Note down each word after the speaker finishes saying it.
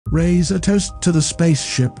Raise a toast to the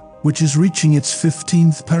spaceship, which is reaching its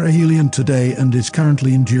 15th perihelion today and is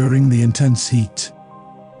currently enduring the intense heat.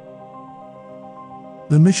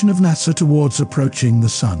 The mission of NASA towards approaching the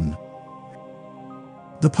Sun.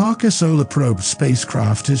 The Parker Solar Probe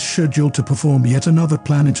spacecraft is scheduled to perform yet another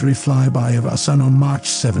planetary flyby of our Sun on March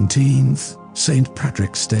 17th, St.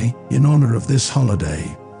 Patrick's Day, in honor of this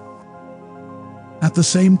holiday. At the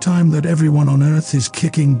same time that everyone on Earth is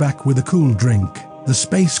kicking back with a cool drink, the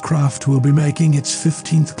spacecraft will be making its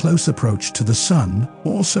 15th close approach to the Sun,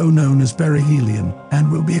 also known as perihelion,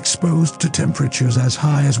 and will be exposed to temperatures as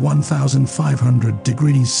high as 1,500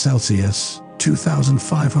 degrees Celsius,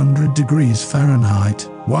 2,500 degrees Fahrenheit,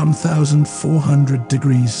 1,400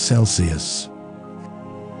 degrees Celsius.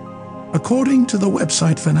 According to the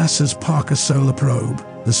website for NASA's Parker Solar Probe,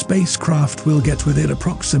 the spacecraft will get with it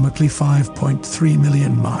approximately 5.3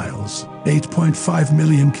 million miles, 8.5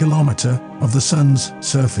 million kilometers, of the Sun's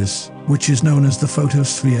surface, which is known as the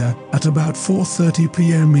photosphere, at about 4:30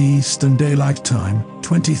 p.m. Eastern Daylight Time,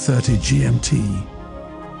 2030 GMT.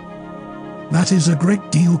 That is a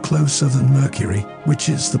great deal closer than Mercury, which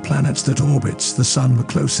is the planet that orbits the Sun the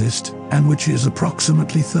closest, and which is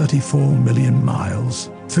approximately 34 million miles,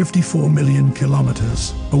 54 million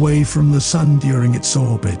kilometers, away from the Sun during its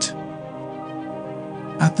orbit.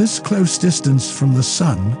 At this close distance from the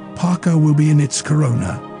Sun, Parker will be in its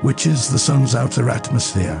corona, which is the Sun's outer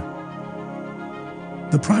atmosphere.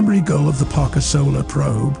 The primary goal of the Parker Solar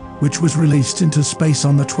Probe, which was released into space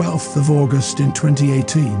on the 12th of August in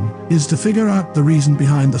 2018, is to figure out the reason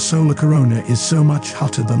behind the solar corona is so much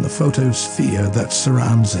hotter than the photosphere that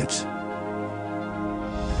surrounds it.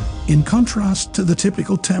 In contrast to the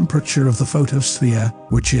typical temperature of the photosphere,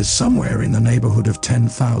 which is somewhere in the neighborhood of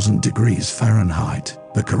 10,000 degrees Fahrenheit,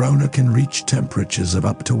 the corona can reach temperatures of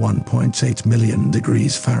up to 1.8 million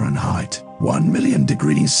degrees Fahrenheit, 1 million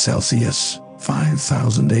degrees Celsius,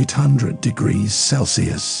 5,800 degrees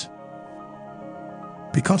Celsius.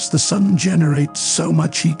 Because the Sun generates so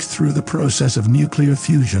much heat through the process of nuclear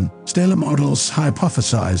fusion, stellar models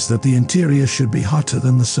hypothesize that the interior should be hotter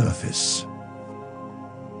than the surface.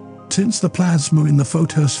 Since the plasma in the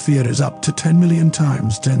photosphere is up to 10 million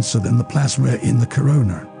times denser than the plasma in the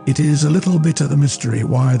corona, it is a little bit of a mystery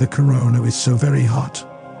why the corona is so very hot.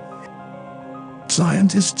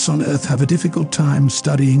 Scientists on Earth have a difficult time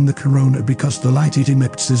studying the corona because the light it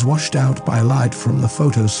emits is washed out by light from the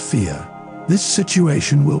photosphere. This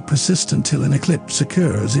situation will persist until an eclipse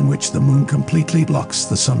occurs in which the Moon completely blocks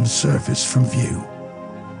the Sun's surface from view.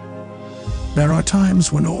 There are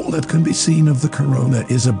times when all that can be seen of the corona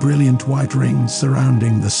is a brilliant white ring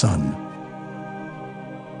surrounding the Sun.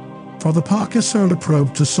 For the Parker Solar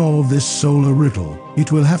Probe to solve this solar riddle,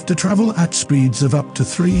 it will have to travel at speeds of up to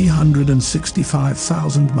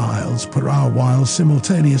 365,000 miles per hour while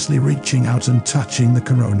simultaneously reaching out and touching the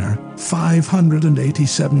corona,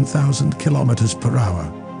 587,000 kilometers per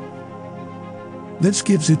hour. This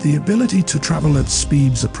gives it the ability to travel at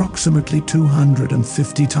speeds approximately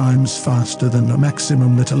 250 times faster than the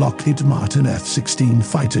maximum that a Lockheed Martin F-16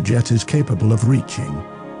 fighter jet is capable of reaching.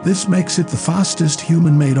 This makes it the fastest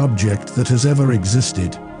human-made object that has ever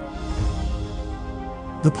existed.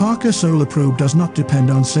 The Parker Solar Probe does not depend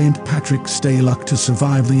on St. Patrick's Day luck to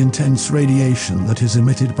survive the intense radiation that is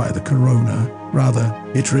emitted by the corona. Rather,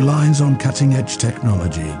 it relies on cutting-edge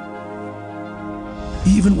technology.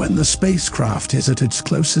 Even when the spacecraft is at its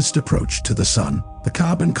closest approach to the Sun, the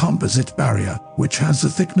carbon composite barrier, which has a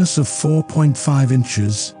thickness of 4.5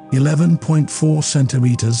 inches, 11.4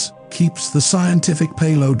 centimeters, keeps the scientific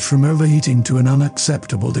payload from overheating to an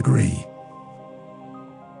unacceptable degree.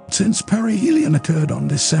 Since perihelion occurred on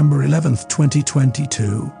December 11,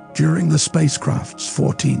 2022, during the spacecraft's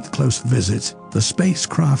 14th close visit, the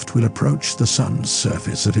spacecraft will approach the Sun's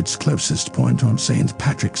surface at its closest point on St.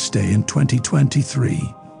 Patrick's Day in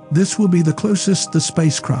 2023. This will be the closest the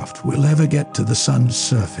spacecraft will ever get to the Sun's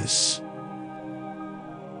surface.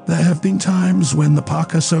 There have been times when the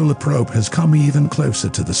Parker Solar Probe has come even closer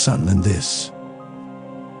to the Sun than this.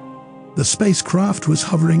 The spacecraft was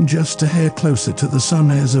hovering just a hair closer to the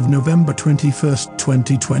Sun as of November 21,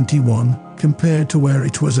 2021, compared to where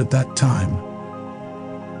it was at that time.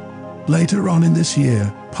 Later on in this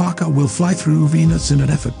year, Parker will fly through Venus in an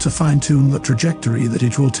effort to fine-tune the trajectory that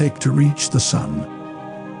it will take to reach the Sun.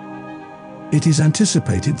 It is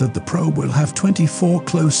anticipated that the probe will have 24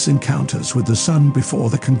 close encounters with the Sun before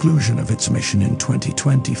the conclusion of its mission in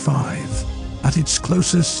 2025. At its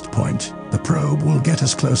closest point, the probe will get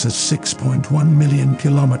as close as 6.1 million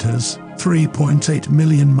kilometers, 3.8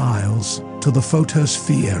 million miles, to the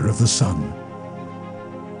photosphere of the Sun.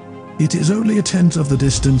 It is only a tenth of the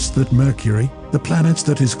distance that Mercury, the planet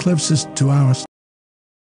that is closest to our